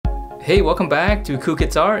Hey, welcome back to Cool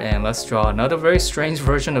Kids Art, and let's draw another very strange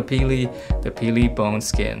version of Peely, the Peely bone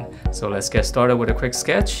skin. So let's get started with a quick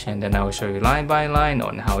sketch, and then I will show you line by line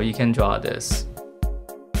on how you can draw this.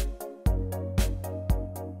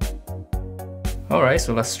 Alright,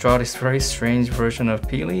 so let's draw this very strange version of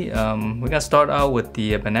Peely. We're gonna start out with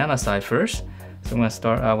the banana side first. So I'm gonna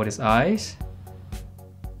start out with his eyes.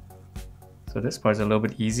 So this part's a little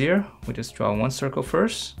bit easier. We just draw one circle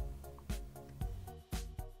first.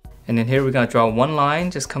 And then here we're gonna draw one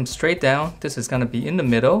line, just come straight down. This is gonna be in the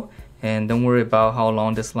middle, and don't worry about how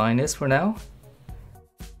long this line is for now.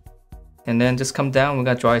 And then just come down, we're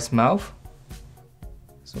gonna draw his mouth.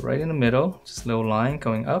 So right in the middle, just a little line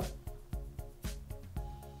going up.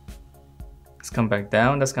 Let's come back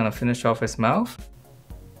down, that's gonna finish off his mouth.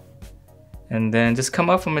 And then just come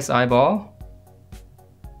up from his eyeball.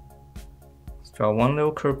 Let's draw one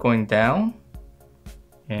little curve going down.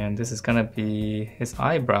 And this is gonna be his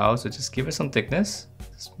eyebrow, so just give it some thickness.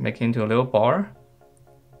 Just make it into a little bar.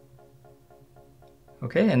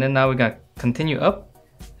 Okay, and then now we're gonna continue up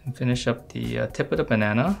and finish up the tip of the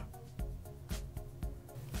banana.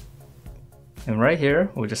 And right here,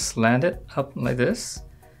 we'll just slant it up like this.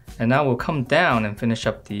 And now we'll come down and finish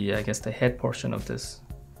up the, I guess, the head portion of this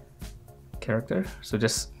character. So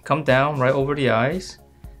just come down right over the eyes,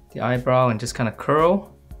 the eyebrow, and just kind of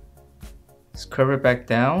curl. Just curve it back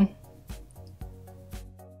down.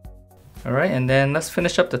 Alright, and then let's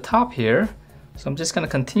finish up the top here. So I'm just going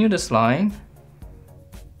to continue this line.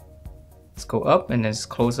 Let's go up and then just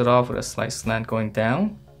close it off with a slight slant going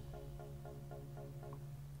down.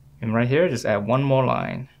 And right here, just add one more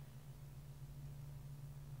line.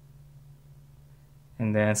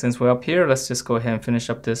 And then since we're up here, let's just go ahead and finish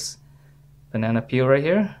up this banana peel right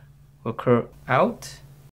here. We'll curve out.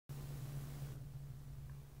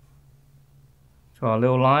 Draw a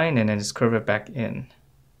little line and then just curve it back in.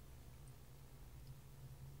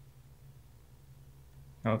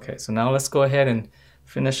 Okay, so now let's go ahead and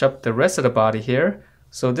finish up the rest of the body here.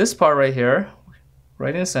 So this part right here,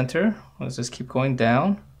 right in the center, let's just keep going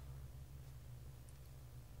down.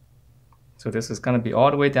 So this is going to be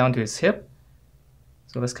all the way down to his hip.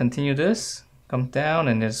 So let's continue this, come down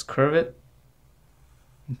and just curve it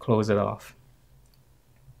and close it off.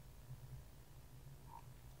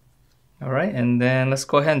 Alright, and then let's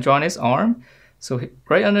go ahead and draw on his arm. So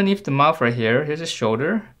right underneath the mouth right here, here's his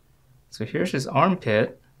shoulder. So here's his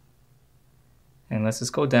armpit. And let's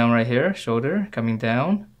just go down right here, shoulder coming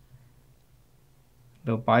down.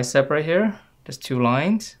 Little bicep right here, just two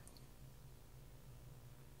lines.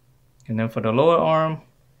 And then for the lower arm,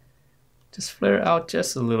 just flare out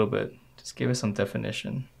just a little bit. Just give it some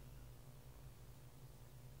definition.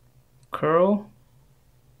 Curl.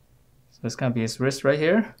 So it's gonna be his wrist right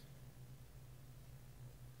here.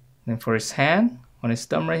 Then for his hand, on his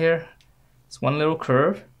thumb right here, it's one little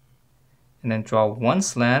curve. And then draw one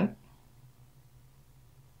slant.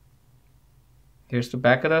 Here's the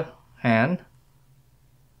back of the hand.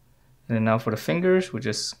 And then now for the fingers, we'll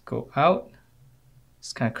just go out.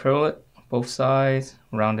 Just kind of curl it, both sides,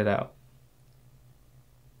 round it out.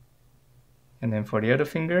 And then for the other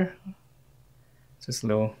finger, just a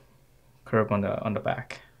little curve on the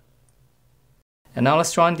back. And now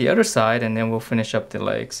let's draw on the other side and then we'll finish up the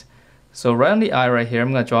legs. So right on the eye right here,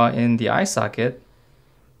 I'm going to draw in the eye socket.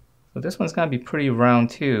 So this one's going to be pretty round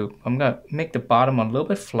too. I'm going to make the bottom a little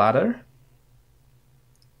bit flatter.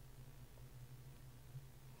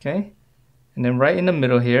 Okay. And then right in the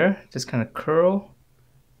middle here, just kind of curl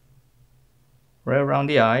right around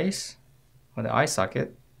the eyes, or the eye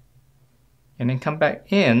socket. And then come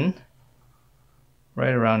back in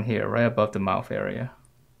right around here, right above the mouth area.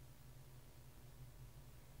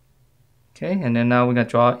 Okay, and then now we're going to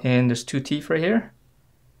draw in, there's two teeth right here.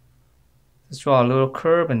 Just draw a little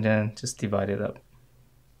curve and then just divide it up.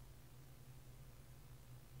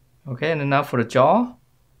 Okay, and then now for the jaw.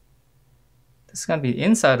 This is going to be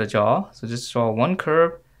inside the jaw, so just draw one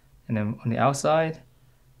curve and then on the outside,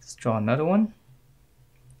 just draw another one.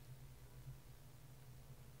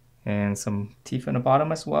 And some teeth on the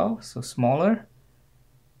bottom as well, so smaller.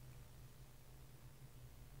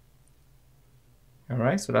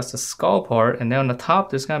 Alright, so that's the skull part, and then on the top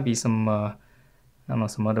there's gonna be some, I don't know,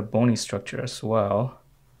 some other bony structure as well.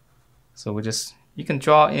 So you can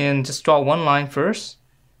draw in, just draw one line first,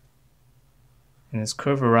 and just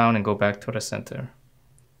curve around and go back to the center.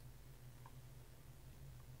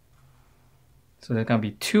 So there's gonna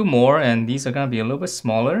be two more, and these are gonna be a little bit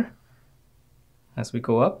smaller as we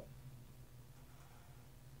go up.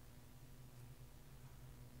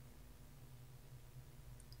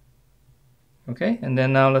 Okay, and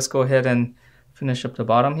then now let's go ahead and finish up the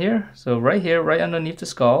bottom here. So right here, right underneath the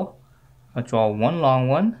skull, I'll draw one long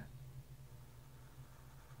one.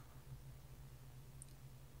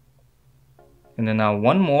 And then now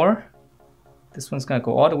one more. This one's gonna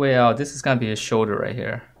go all the way out. This is gonna be a shoulder right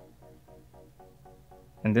here.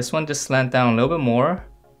 And this one just slant down a little bit more.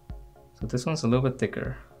 So this one's a little bit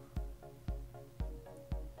thicker.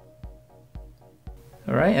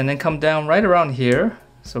 All right, and then come down right around here.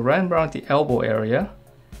 So right around the elbow area.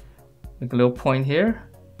 Make a little point here.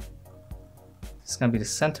 It's gonna be the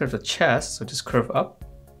center of the chest, so just curve up.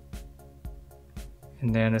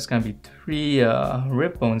 And then there's gonna be 3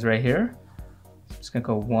 rib bones right here. So just gonna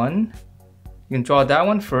go 1. You can draw that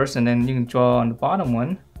one first, and then you can draw on the bottom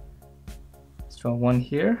one. Let's draw 1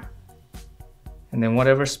 here. And then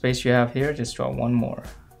whatever space you have here, just draw 1 more.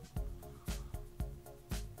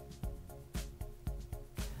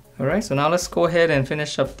 Alright, so now let's go ahead and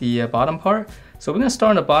finish up the bottom part. So we're gonna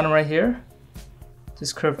start on the bottom right here.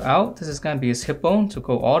 Just curve out. This is gonna be his hip bone, so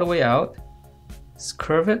go all the way out. Just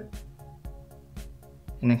curve it.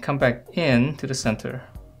 And then come back in to the center.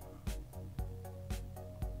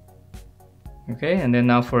 Okay, and then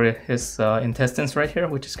now for his intestines right here,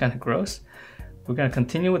 which is kind of gross. We're gonna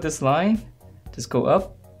continue with this line. Just go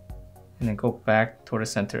up and then go back toward the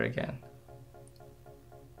center again.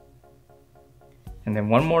 And then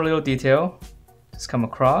one more little detail. Just come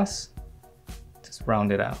across, just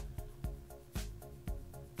round it out.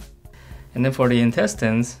 And then for the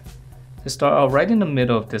intestines, just start out right in the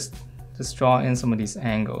middle of this. Just draw in some of these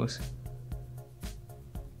angles.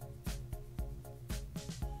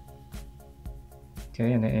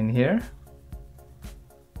 Okay, and then in here.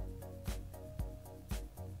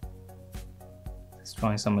 Just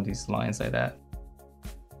drawing some of these lines like that.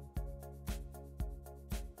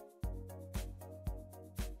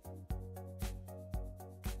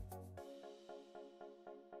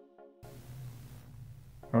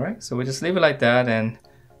 Alright, so we just leave it like that and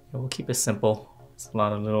we'll keep it simple. There's a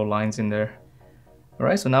lot of little lines in there.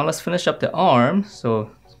 Alright, so now let's finish up the arm. So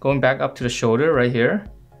going back up to the shoulder right here.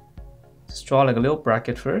 Just draw like a little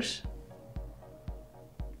bracket first.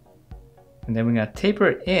 And then we're going to taper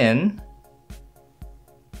it in.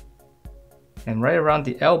 And right around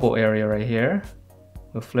the elbow area right here,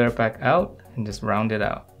 we'll flare it back out and just round it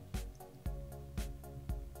out.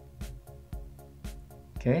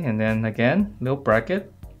 Okay, and then again, little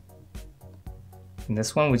bracket. And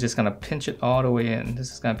this one, we're just gonna pinch it all the way in.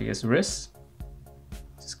 This is gonna be his wrist.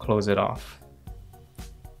 Just close it off.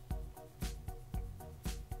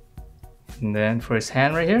 And then for his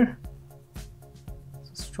hand right here,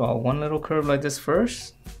 just draw one little curve like this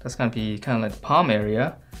first. That's gonna be kind of like the palm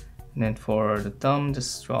area. And then for the thumb,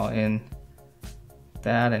 just draw in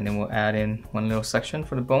that, and then we'll add in one little section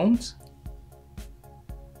for the bones.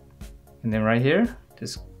 And then right here,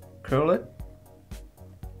 just curl it.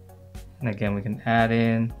 And again, we can add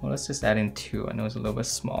in, well, let's just add in 2. I know it's a little bit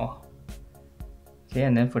small. Okay,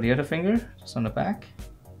 and then for the other finger, just on the back.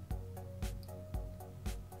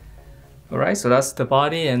 Alright, so that's the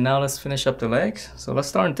body, and now let's finish up the legs. So let's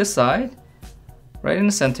start on this side. Right in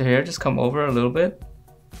the center here, just come over a little bit.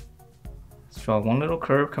 Let's draw one little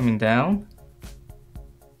curve coming down.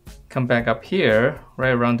 Come back up here,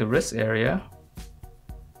 right around the wrist area.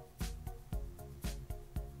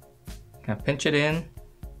 Kind of pinch it in.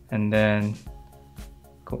 And then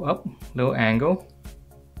go up, little angle,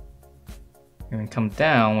 and then come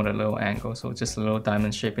down with a little angle, so just a little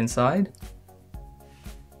diamond shape inside.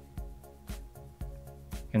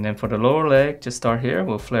 And then for the lower leg, just start here,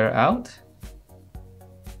 we'll flare out,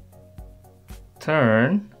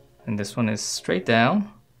 turn, and this one is straight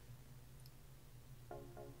down,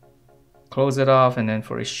 close it off. And then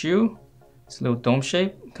for a shoe, it's a little dome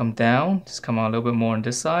shape, come down, just come out a little bit more on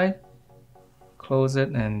this side. Close it,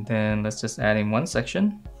 and then let's just add in one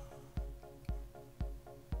section.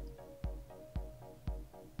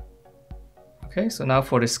 Okay, so now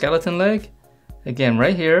for the skeleton leg, again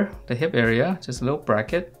right here, the hip area, just a little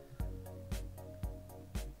bracket.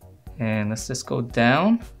 And let's just go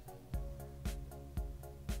down.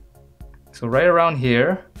 So right around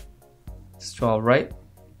here, just draw right,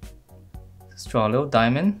 just draw a little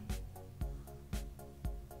diamond.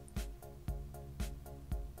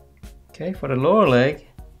 Okay, for the lower leg,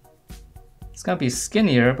 it's gonna be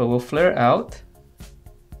skinnier, but we'll flare out.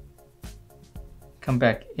 Come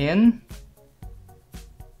back in.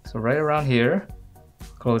 So right around here,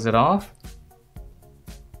 close it off.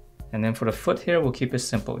 And then for the foot here, we'll keep it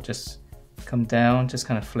simple. Just come down, just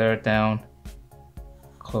kind of flare it down,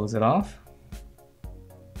 close it off.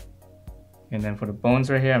 And then for the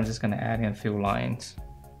bones right here, I'm just gonna add in a few lines.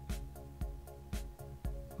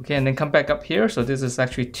 Okay, and then come back up here. So this is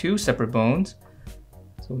actually 2 separate bones.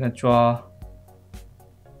 So we're gonna draw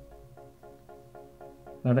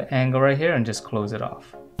another angle right here and just close it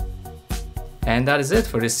off. And that is it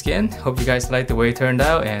for this skin. Hope you guys liked the way it turned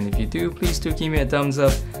out, and if you do, please do give me a thumbs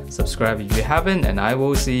up, subscribe if you haven't, and I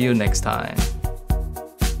will see you next time.